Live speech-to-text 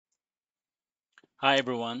Hi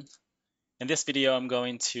everyone. In this video, I'm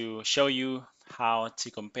going to show you how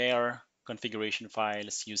to compare configuration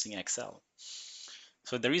files using Excel.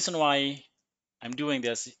 So the reason why I'm doing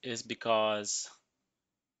this is because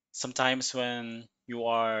sometimes when you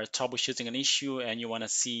are troubleshooting an issue and you want to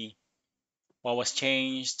see what was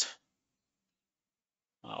changed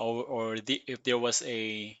if there was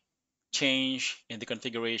a change in the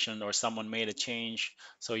configuration or someone made a change,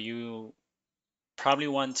 so you probably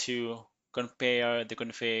want to compare the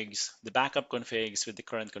configs, the backup configs with the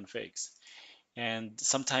current configs. And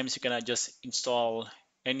sometimes you cannot just install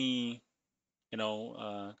any you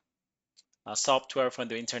know software from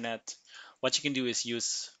the internet. What you can do is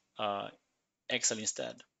use Excel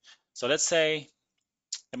instead. So let's say,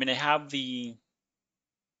 I have the,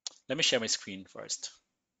 let me share my screen first.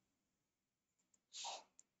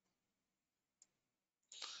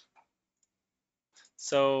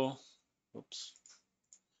 So oops.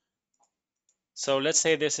 So let's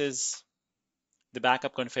say this is the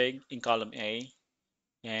backup config in column A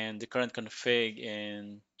and the current config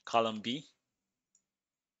in column B.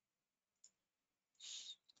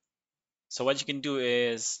 So what you can do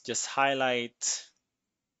is just highlight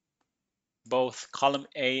both column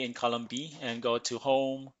A and column B and go to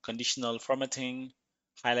Home, Conditional Formatting,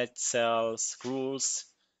 highlight cells, Rules,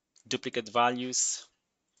 Duplicate Values,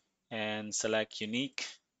 and select Unique.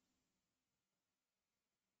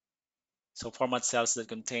 So format cells that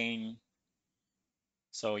contain,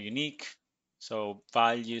 so unique, so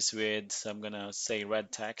values with, so I'm gonna say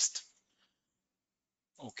red text.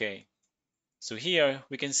 Okay, so here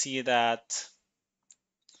we can see that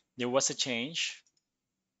there was a change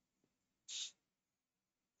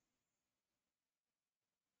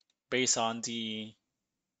based on the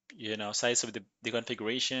size of the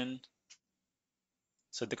configuration.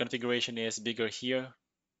 So the configuration is bigger here.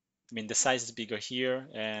 The size is bigger here,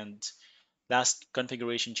 and last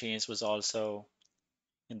configuration change was also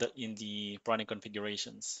in the running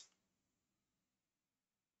configurations.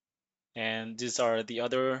 And these are the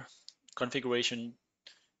other configurations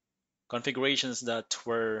that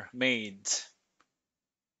were made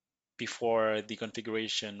before the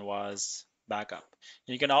configuration was backup.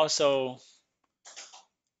 And you can also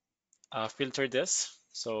filter this.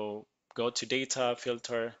 So go to data,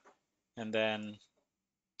 filter, and then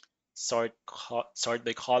sort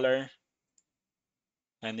by color,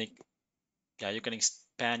 and yeah, you can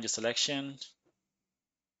expand your selection,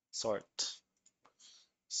 sort,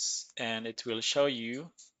 and it will show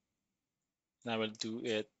you. And I will do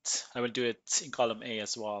it in column A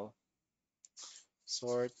as well.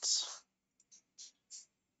 Sort,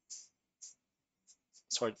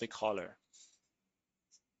 sort by color.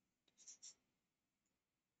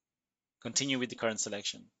 Continue with the current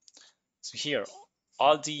selection. So here,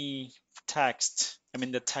 all the text,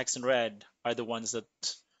 the text in red are the ones that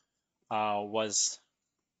was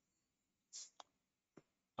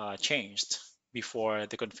changed before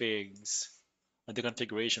the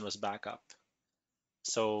configuration was back up.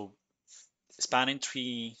 So spanning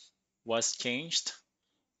tree was changed,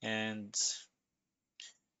 and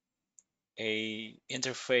a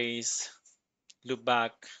interface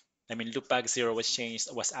loopback, loopback 0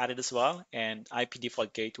 was added as well, and IP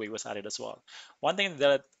default gateway was added as well. One thing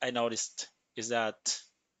that I noticed is that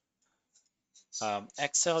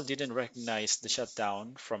Excel didn't recognize the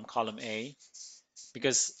shutdown from column A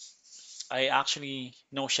because I actually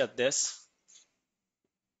no shut this.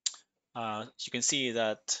 You can see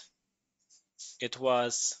that it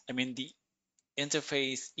was, the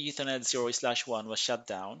interface Ethernet 0/1 was shut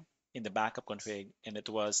down in the backup config, and it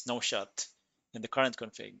was no shut in the current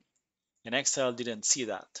config. And Excel didn't see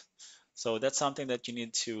that. So that's something that you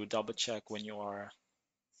need to double check when you are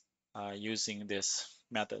using this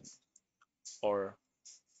method, or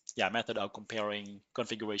yeah, method of comparing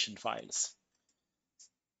configuration files.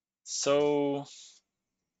 So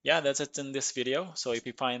yeah, that's it in this video. So if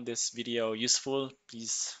you find this video useful,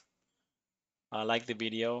 please like the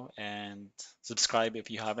video and subscribe if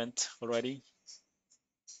you haven't already,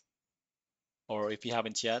 or if you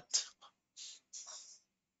haven't yet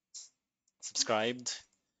subscribed,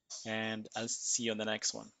 and I'll see you on the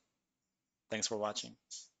next one. Thanks for watching.